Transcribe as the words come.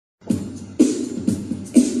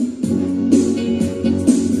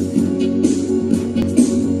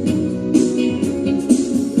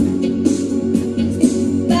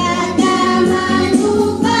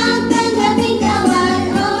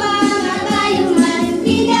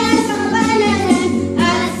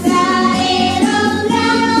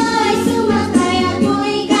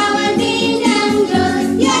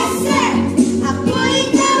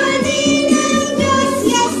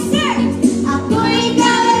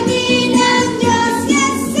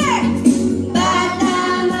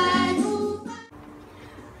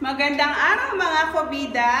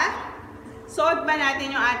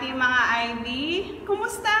natin yung ating mga ID.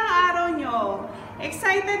 Kumusta ang araw nyo?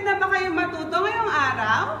 Excited na ba kayo matuto ngayong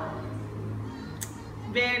araw?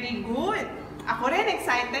 Very good! Ako rin,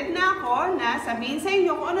 excited na ako na sabihin sa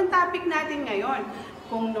inyo kung anong topic natin ngayon.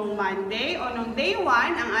 Kung nung Monday o nung day 1,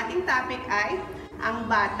 ang ating topic ay ang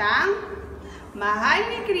batang mahal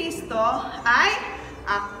ni Kristo ay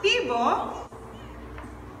aktibo.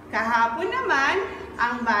 Kahapon naman,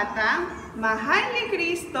 ang batang mahal ni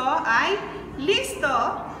Kristo ay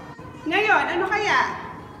listo. Ngayon, ano kaya?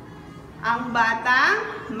 Ang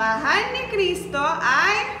batang mahal ni Kristo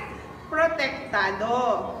ay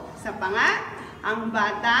protektado. Sa panga, ang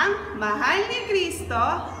batang mahal ni Kristo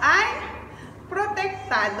ay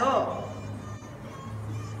protektado.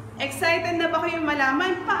 Excited na ba kayong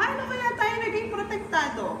malaman paano kaya tayo naging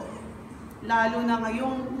protektado? Lalo na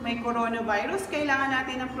ngayong may coronavirus, kailangan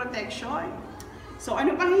natin ng protection. So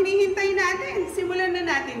ano pang hinihintay natin? Simulan na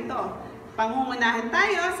natin to. Pangungunahan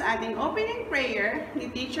tayo sa ating opening prayer ni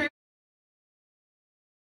Teacher.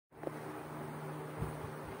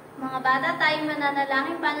 Mga bata, tayong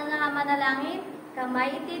mananalangin. Paano na manalangin?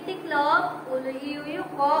 Kamay ititiklop, ulo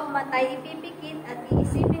iuyuko, matay ipipikit, at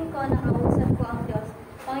iisipin ko na kausap ko ang Diyos.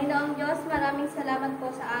 Panginoong Diyos, maraming salamat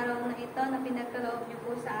po sa araw na ito na pinagkaloob niyo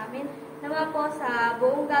po sa amin. Nawa po sa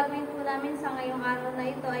buong gagawin po namin sa ngayong araw na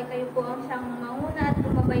ito ay kayo po ang siyang mauna at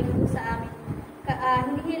gumabay po sa amin.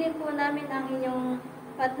 Hinihilin po namin ang inyong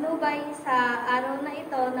patnubay sa araw na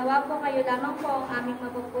ito. Nawa po kayo lamang po ang aming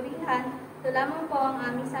mapupurihan. Ito lamang po ang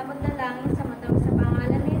aming samot na langin sa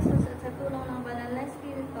pangalan ni Jesus at sa tulong ng banal na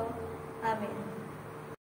Espiritu. Amen.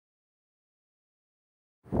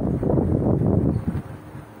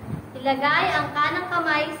 Ilagay ang kanang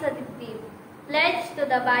kamay sa dibdib. Pledge to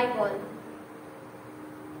the Bible.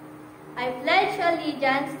 I pledge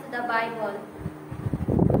allegiance to the Bible,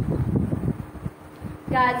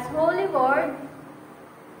 God's holy word,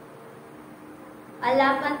 a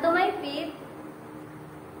lamp unto my feet,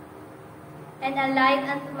 and a light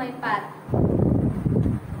unto my path.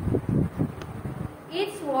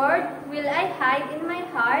 Its word will I hide in my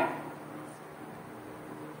heart,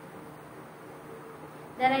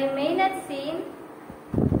 that I may not sin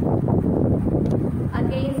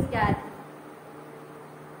against God.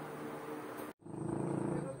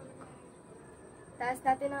 Taas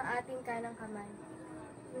natin ang ating kanang kamay.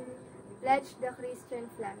 Pledge the Christian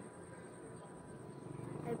flag.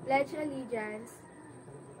 I pledge allegiance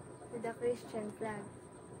to the Christian flag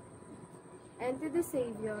and to the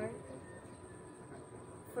Savior,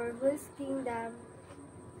 for whose kingdom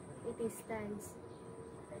it stands,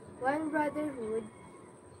 one brotherhood,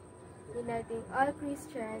 uniting all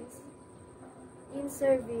Christians in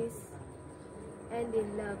service and in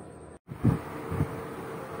love.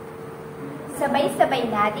 Sabay-sabay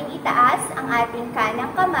nating itaas ang ating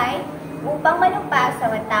kanang kamay upang malumpas sa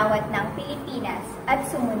watawat ng Pilipinas at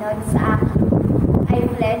sumunod sa akin. I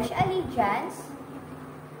pledge allegiance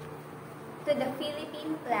to the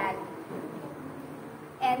Philippine flag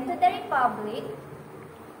and to the republic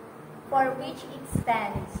for which it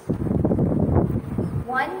stands,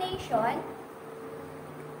 one nation,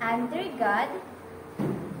 under God,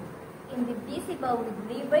 indivisible with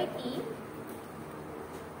liberty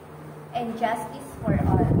and justice for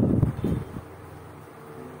all.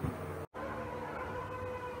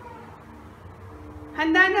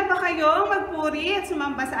 Handa na ba kayo magpuri at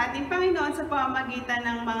sumamba sa ating Panginoon sa pamamagitan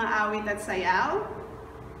ng mga awit at sayaw?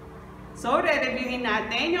 So, re-reviewin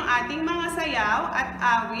natin yung ating mga sayaw at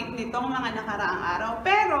awit nitong mga nakaraang araw.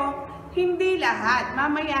 Pero, hindi lahat.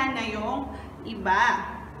 Mamaya na yung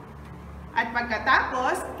iba. At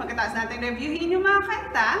pagkatapos natin reviewin yung mga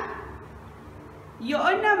kanta,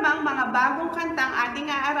 yun namang mga bagong kantang ating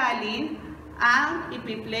aaralin ang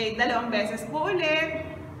ipi-play. 2 beses po ulit.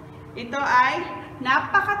 Ito ay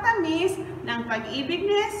napakatamis ng pag-ibig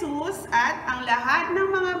ni Jesus at ang lahat ng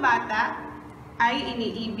mga bata ay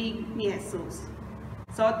iniibig ni Jesus.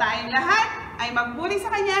 So tayong lahat ay magpuri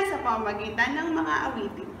sa Kanya sa pamamagitan ng mga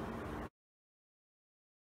awitin.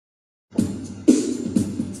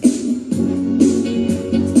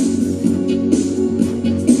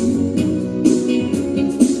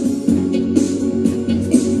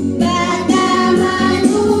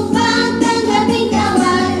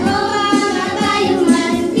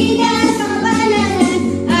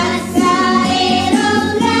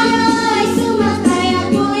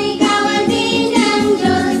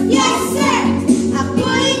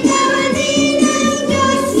 Ako'y kawan din ng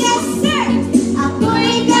Diyos.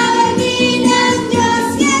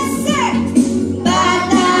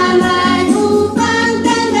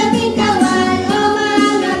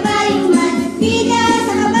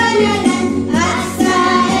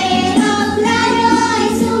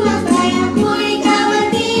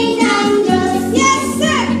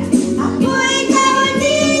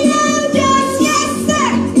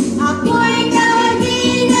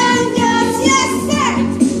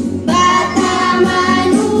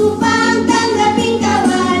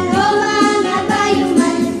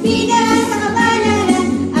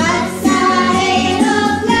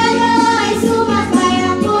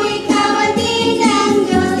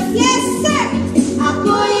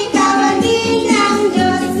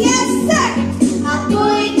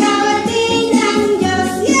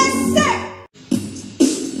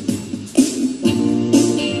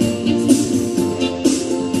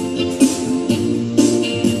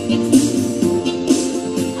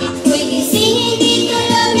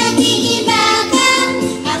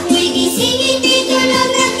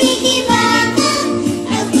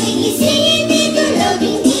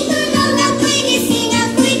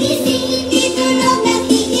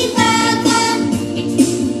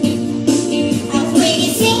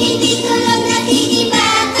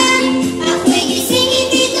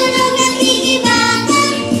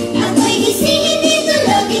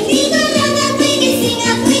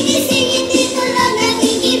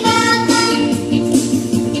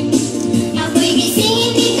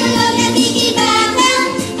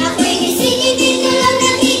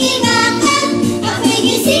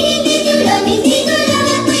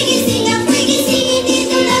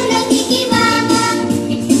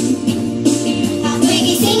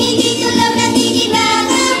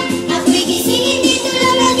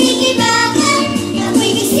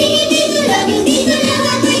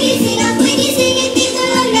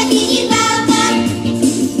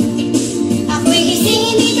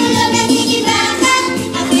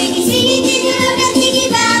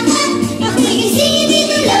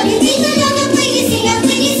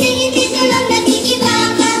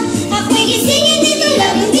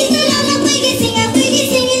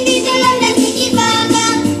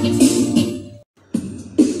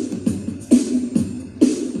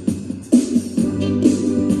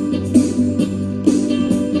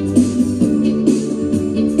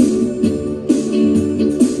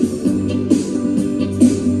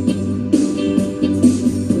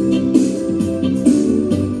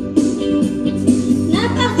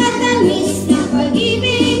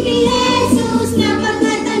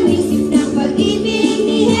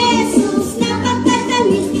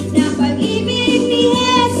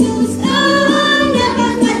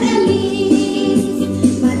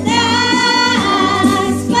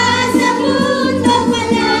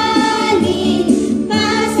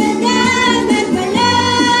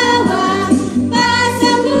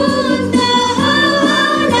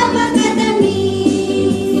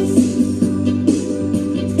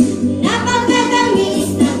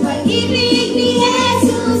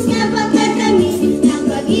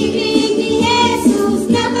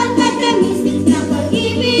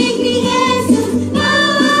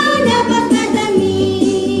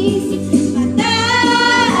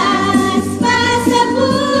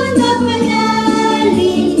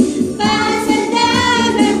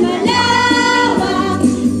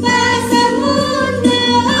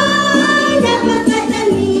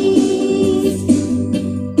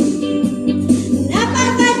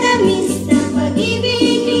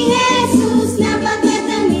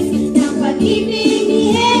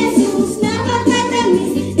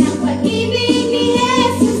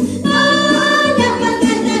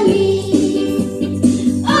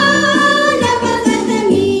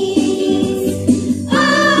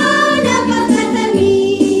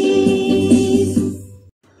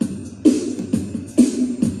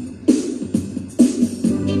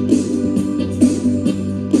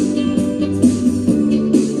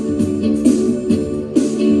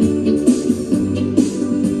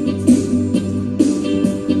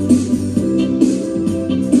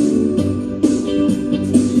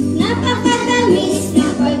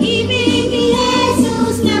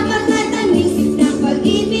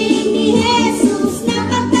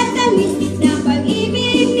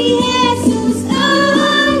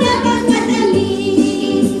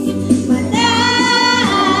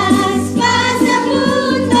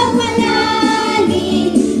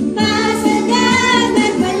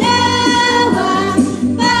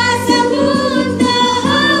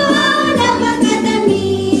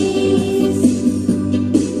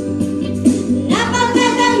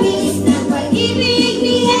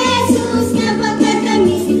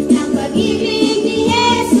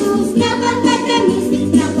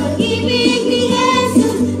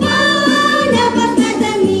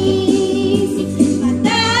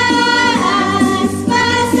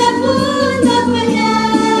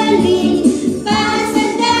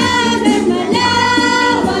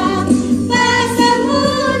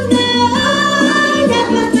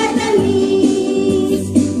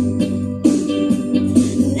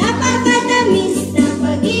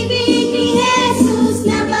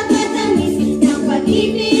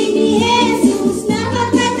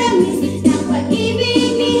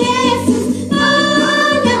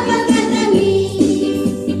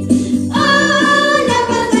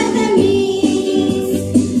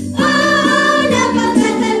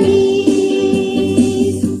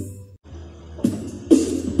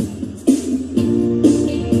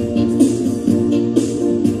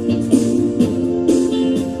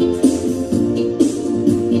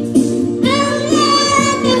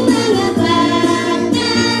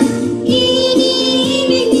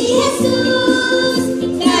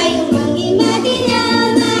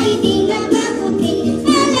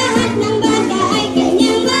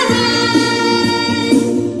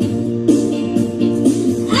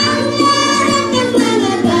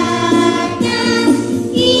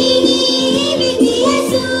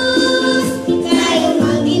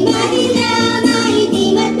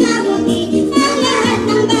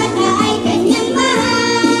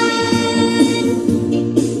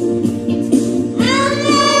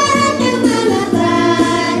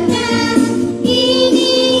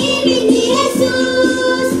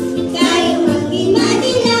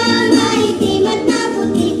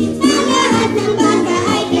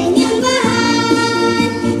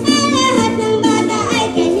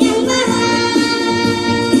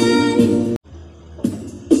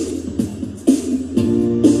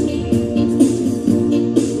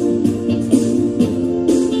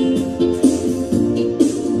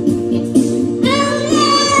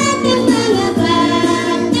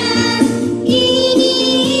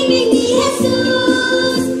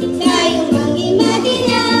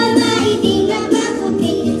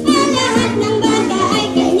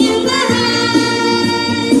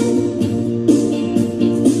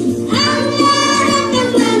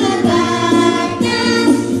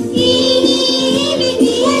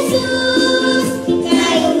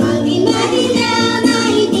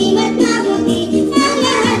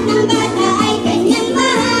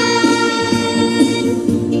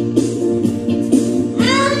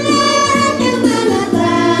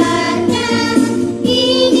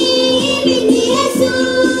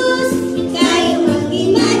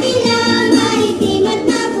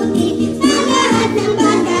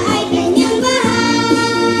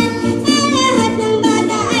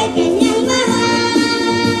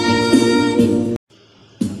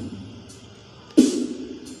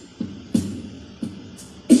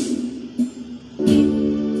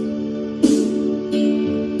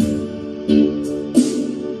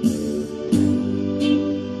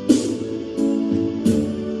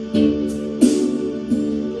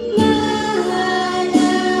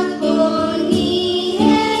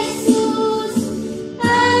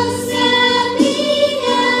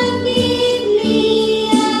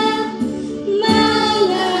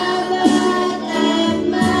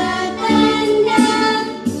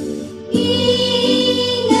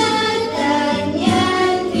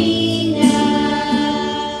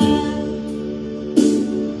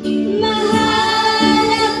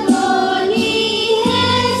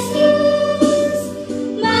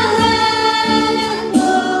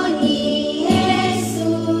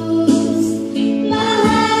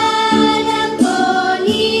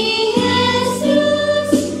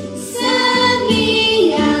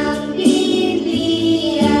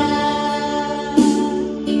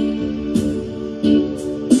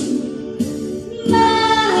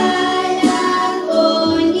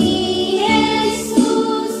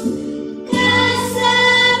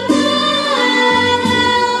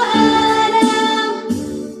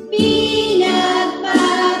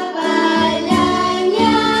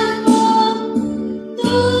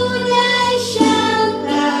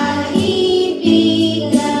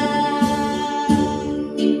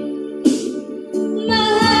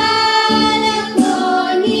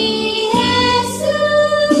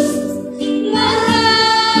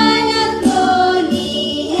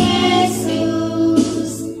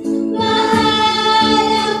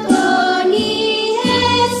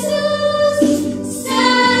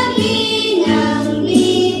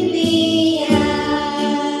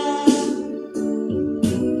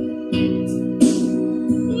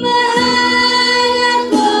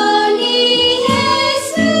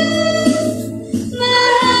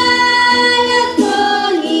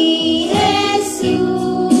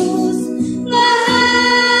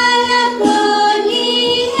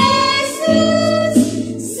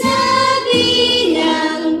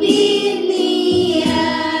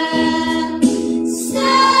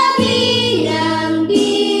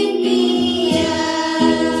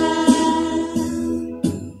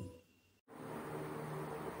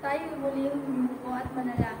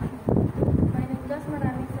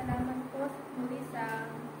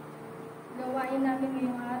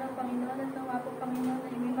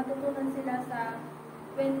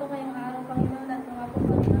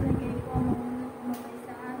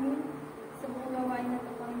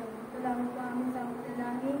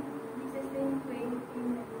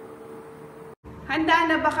 Handa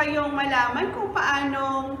na ba kayong malaman kung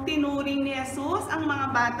paanong tinuring ni Jesus ang mga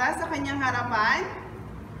bata sa kanyang harapan?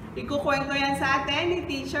 Ikukwento yan sa atin ni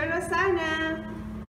Teacher Rosana.